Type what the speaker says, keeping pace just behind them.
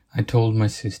I told my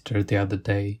sister the other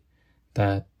day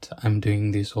that I'm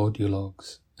doing these audio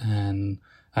logs and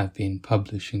I've been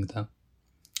publishing them.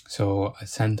 So I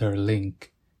sent her a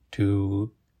link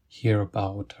to hear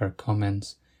about her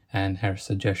comments and her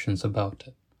suggestions about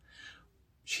it.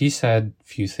 She said a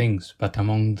few things, but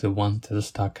among the ones that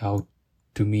stuck out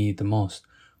to me the most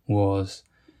was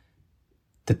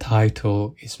the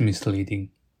title is misleading.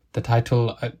 The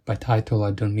title, by title I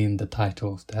don't mean the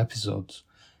title of the episodes,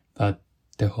 but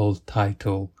the whole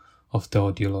title of the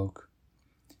audio log.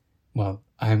 Well,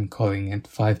 I'm calling it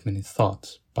 5-minute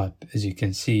thoughts, but as you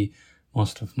can see,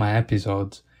 most of my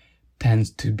episodes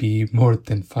tends to be more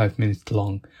than 5 minutes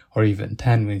long, or even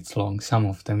 10 minutes long, some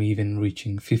of them even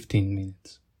reaching 15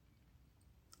 minutes.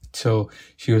 So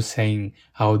she was saying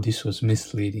how this was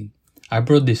misleading. I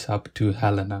brought this up to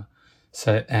Helena,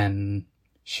 and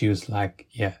she was like,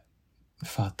 yeah,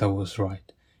 Fata was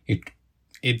right.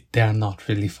 They're not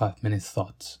really 5-minute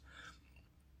thoughts.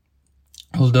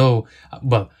 Although,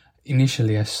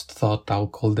 initially I thought I'll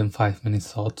call them 5-minute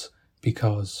thoughts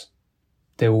because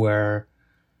they were,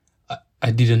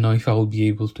 I didn't know if I would be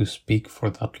able to speak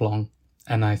for that long.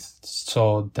 And I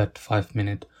saw that 5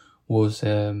 minute was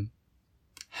a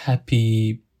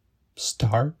happy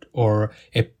start or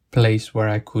a place where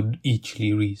I could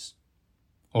easily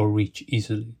reach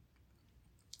easily.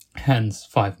 Hence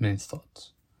 5-minute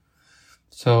thoughts.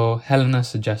 So Helena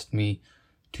suggested me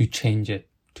to change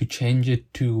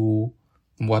it to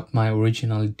what my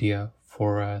original idea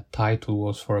for a title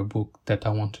was for a book that I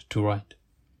wanted to write.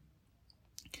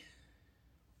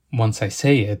 Once I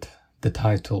say it, the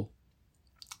title,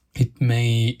 it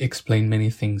may explain many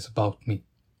things about me.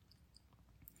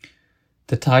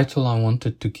 The title I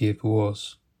wanted to give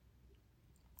was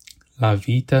La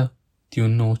vita di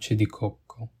un noce di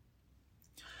cocco.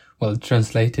 Well,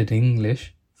 translated in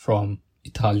English from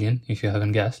Italian, if you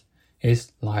haven't guessed,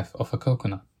 is Life of a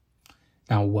Coconut.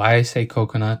 Now, why I say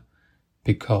coconut?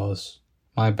 Because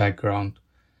my background,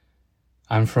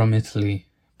 I'm from Italy,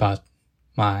 but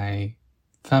my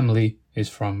family is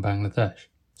from Bangladesh.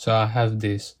 So I have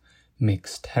this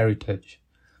mixed heritage.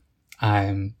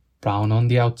 I'm brown on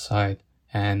the outside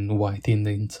and white in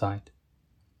the inside.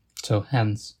 So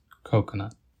hence,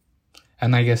 coconut.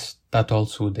 And I guess that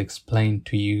also would explain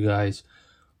to you guys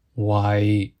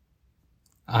why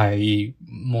I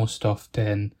most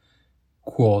often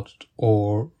quote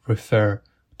or refer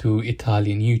to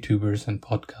Italian YouTubers and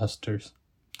podcasters.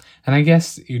 And I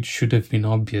guess it should have been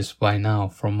obvious by now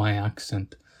from my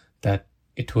accent that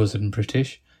it wasn't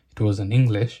British, it wasn't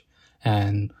English,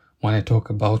 and when I talk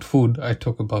about food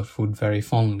very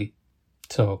fondly.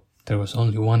 So there was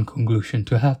only one conclusion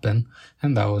to happen,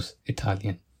 and that was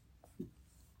Italian.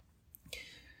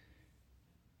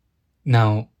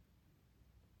 Now,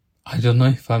 I don't know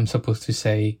if I'm supposed to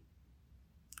say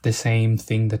the same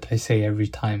thing that I say every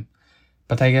time,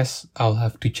 but I guess I'll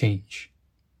have to change.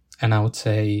 And I would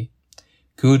say,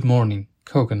 good morning,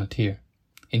 Coconut here.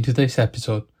 In today's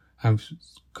episode, I'm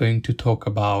going to talk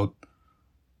about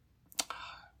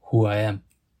who I am.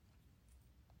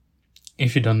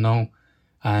 If you don't know,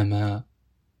 I'm a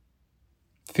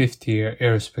 5th-year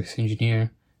aerospace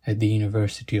engineer at the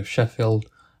University of Sheffield.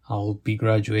 I'll be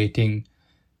graduating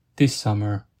this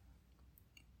summer.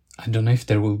 I don't know if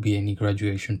there will be any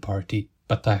graduation party,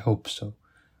 but I hope so.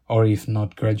 Or if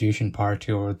not graduation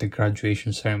party or the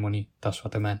graduation ceremony, that's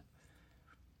what I meant.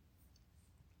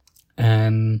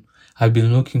 And I've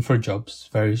been looking for jobs,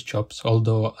 various jobs.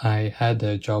 Although I had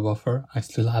a job offer, I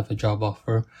still have a job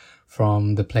offer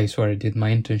from the place where I did my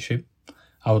internship.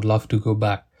 I would love to go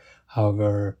back.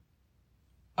 However,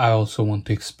 I also want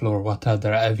to explore what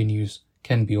other avenues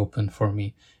can be open for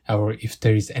me, or if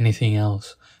there is anything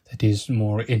else that is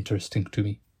more interesting to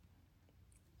me.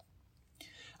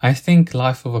 I think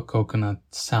Life of a Coconut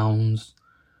sounds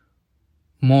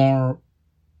more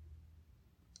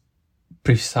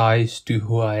precise to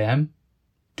who I am,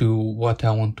 to what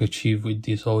I want to achieve with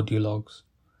these audio logs.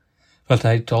 But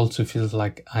it also feels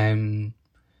like I'm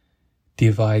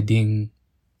dividing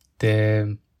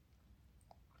the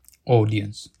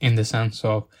audience in the sense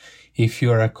of if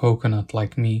you're a coconut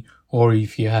like me, or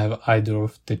if you have either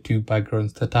of the two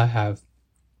backgrounds that I have,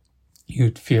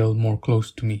 you'd feel more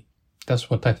close to me. That's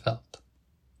what I felt.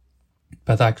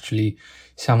 But actually,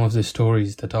 some of the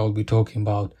stories that I'll be talking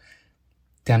about,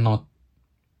 they're not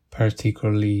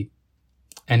particularly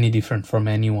any different from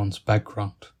anyone's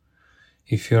background.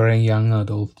 If you're a young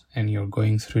adult and you're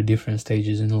going through different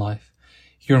stages in life,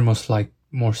 you're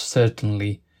more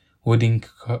certainly would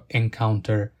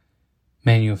encounter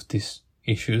many of these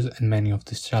issues and many of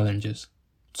these challenges.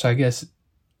 So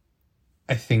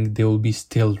I think they will be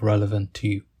still relevant to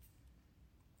you.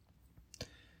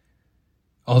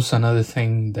 Also, another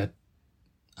thing that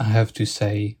I have to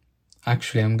say,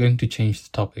 actually, I'm going to change the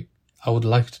topic. I would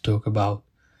like to talk about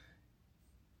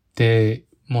the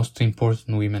most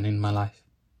important women in my life,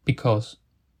 because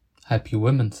Happy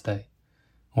Women's Day,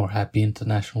 or Happy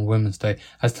International Women's Day.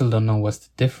 I still don't know what's the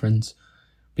difference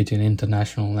between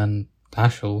international and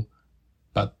national,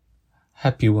 but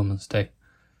Happy Women's Day.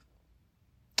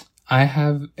 I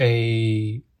have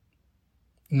a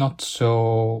not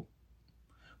so...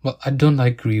 Well, I don't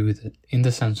agree with it, in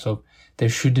the sense of there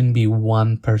shouldn't be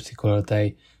one particular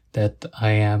day that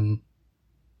I am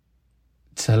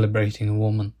celebrating a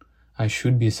woman. I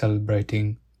should be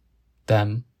celebrating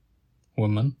them,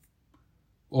 women,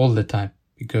 all the time,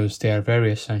 because they are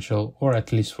very essential, or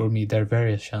at least for me, they're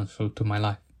very essential to my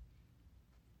life.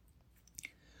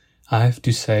 I have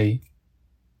to say,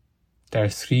 there are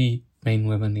 3 main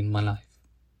women in my life.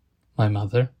 My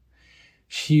mother,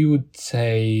 she would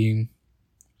say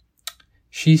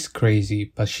she's crazy,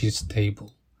 but she's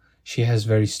stable. She has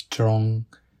very strong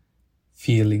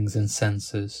feelings and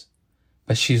senses,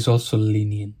 but she's also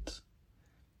lenient.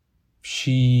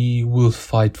 She will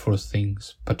fight for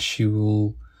things, but she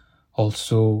will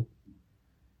also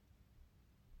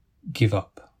give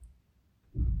up.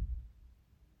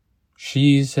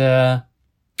 She's a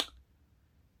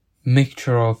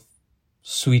mixture of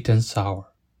sweet and sour.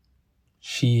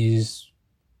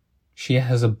 She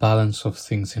has a balance of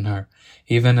things in her.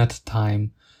 Even at a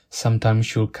time, sometimes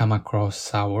she'll come across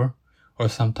sour, or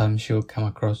sometimes she'll come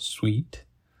across sweet.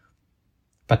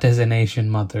 But as an Asian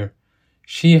mother,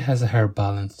 she has her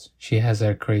balance, she has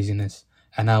her craziness,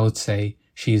 and I would say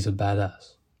she's a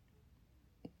badass.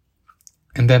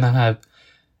 And then I have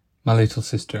my little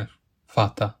sister,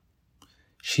 Fata.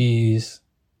 She's...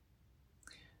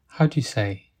 how do you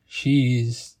say?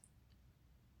 She's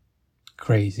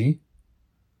crazy,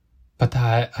 but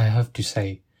I have to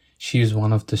say, she is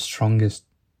one of the strongest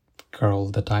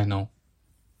girls that I know.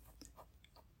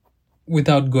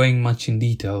 Without going much in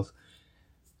details,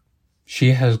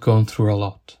 she has gone through a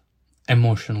lot,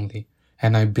 emotionally,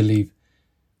 and I believe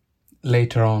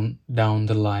later on down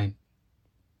the line,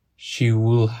 she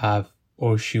will have,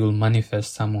 or she will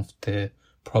manifest some of the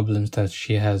problems that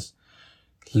she has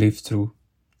lived through.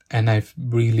 And I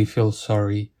really feel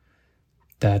sorry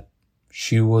that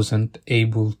she wasn't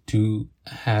able to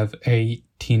have a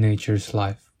teenager's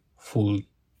life fully.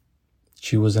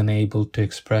 She wasn't able to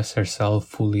express herself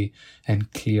fully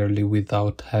and clearly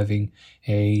without having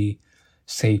a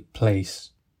safe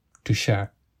place to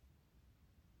share.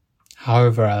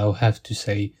 However, I'll have to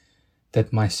say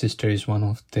that my sister is one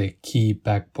of the key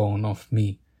backbone of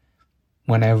me.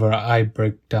 Whenever I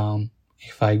break down,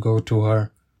 if I go to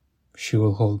her, she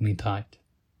will hold me tight.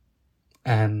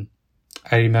 And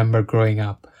I remember growing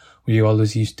up, we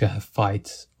always used to have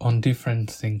fights on different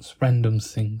things, random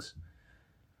things.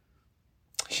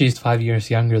 She's 5 years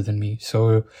younger than me,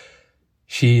 so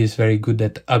she is very good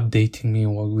at updating me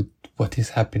with what is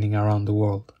happening around the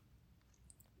world.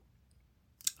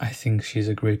 I think she's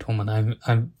a great woman.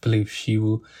 I believe she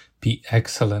will be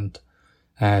excellent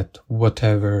at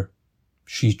whatever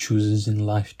she chooses in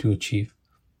life to achieve.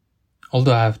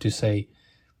 Although I have to say,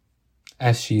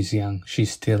 as she's young,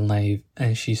 she's still naive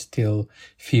and she still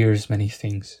fears many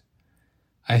things.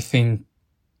 I think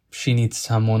she needs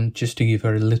someone just to give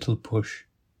her a little push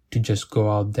to just go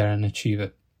out there and achieve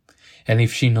it. And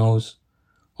if she knows,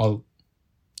 well,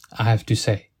 I have to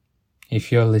say,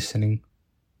 if you're listening,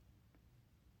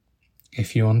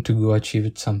 if you want to go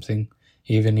achieve something,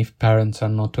 even if parents are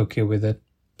not okay with it,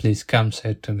 please come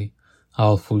say it to me.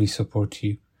 I'll fully support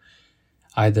you.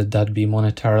 Either that be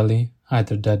monetarily,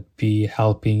 either that be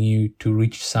helping you to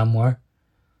reach somewhere.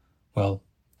 Well,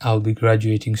 I'll be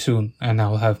graduating soon and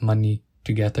I'll have money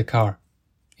to get a car.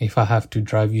 If I have to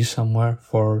drive you somewhere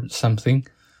for something,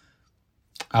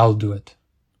 I'll do it.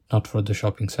 Not for the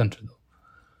shopping center though.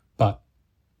 But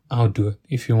I'll do it.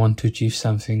 If you want to achieve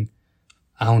something,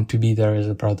 I want to be there as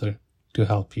a brother to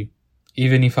help you.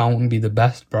 Even if I won't be the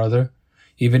best brother,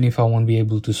 even if I won't be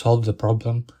able to solve the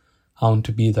problem, I want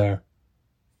to be there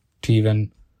to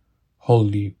even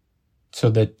hold you, so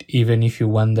that even if you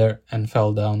went there and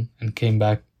fell down and came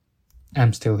back,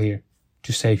 I'm still here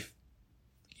to save.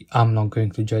 I'm not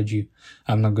going to judge you.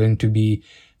 I'm not going to be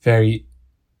very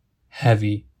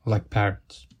heavy like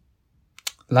parents.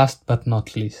 Last but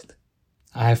not least,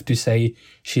 I have to say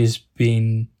she's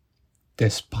been the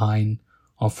spine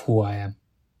of who I am,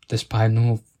 the spine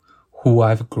of who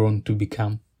I've grown to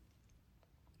become.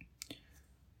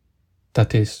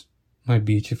 That is my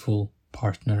beautiful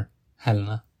partner,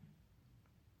 Helena.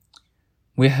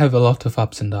 We have a lot of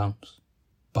ups and downs,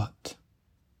 but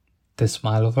the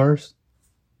smile of hers,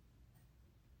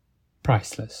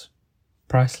 priceless.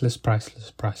 Priceless,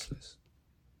 priceless, priceless.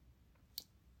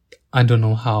 I don't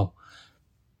know how,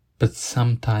 but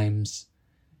sometimes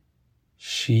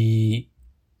she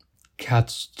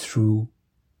cuts through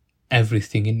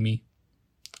everything in me,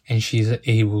 and she's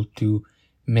able to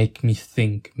make me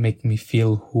think, make me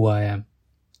feel who I am,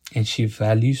 and she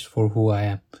values for who I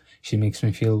am. She makes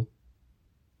me feel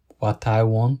what I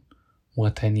want,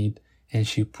 what I need, and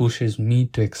she pushes me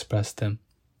to express them.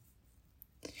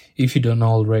 If you don't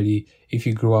know already, if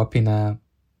you grew up in a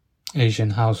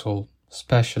Asian household,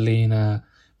 especially in a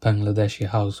Bangladeshi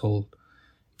household,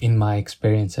 in my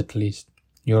experience at least,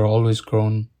 you're always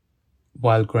grown,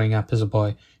 while growing up as a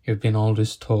boy, you've been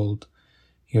always told,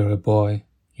 you're a boy,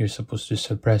 you're supposed to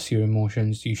suppress your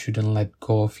emotions, you shouldn't let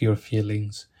go of your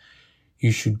feelings,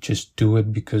 you should just do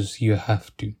it because you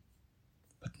have to.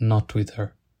 But not with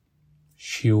her.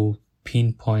 She'll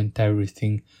pinpoint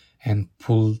everything and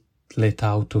pull it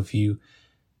out of you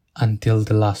until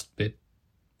the last bit,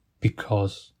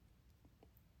 because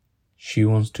she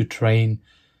wants to train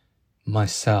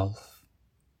myself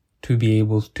to be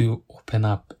able to open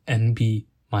up and be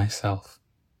myself.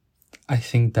 I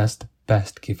think that's the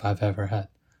best gift I've ever had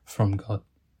from God.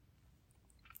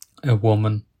 A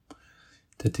woman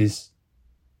that is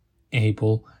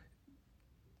able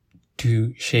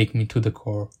to shake me to the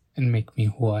core and make me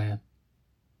who I am.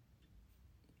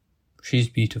 She's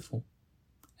beautiful.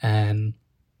 And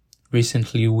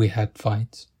recently we had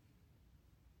fights.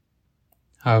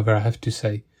 However, I have to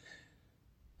say,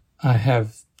 I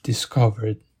have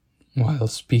discovered while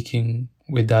speaking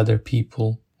with other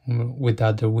people, with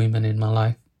other women in my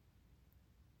life,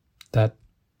 that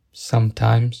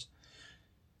sometimes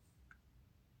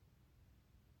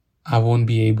I won't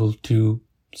be able to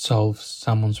solve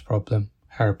someone's problem,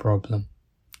 her problem.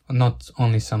 Not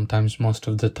only sometimes, most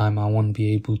of the time I won't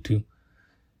be able to.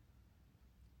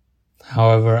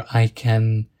 However, I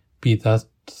can be that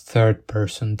third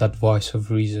person, that voice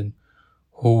of reason,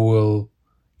 who will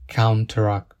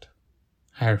counteract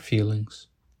her feelings,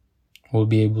 will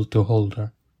be able to hold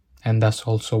her. And that's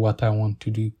also what I want to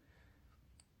do.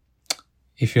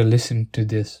 If you're listening to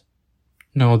this,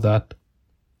 know that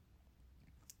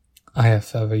I have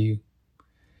favor you.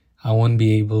 I won't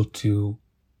be able to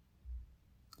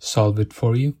solve it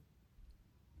for you.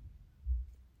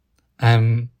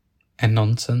 I'm a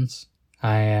nonsense.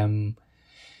 I am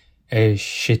a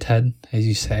shithead, as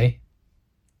you say.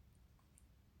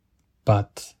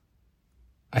 But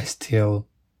I still,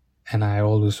 and I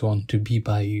always want to be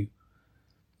by you.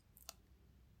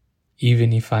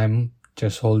 Even if I'm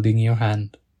just holding your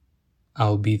hand,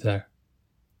 I'll be there.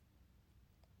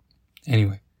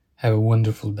 Anyway, have a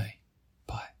wonderful day.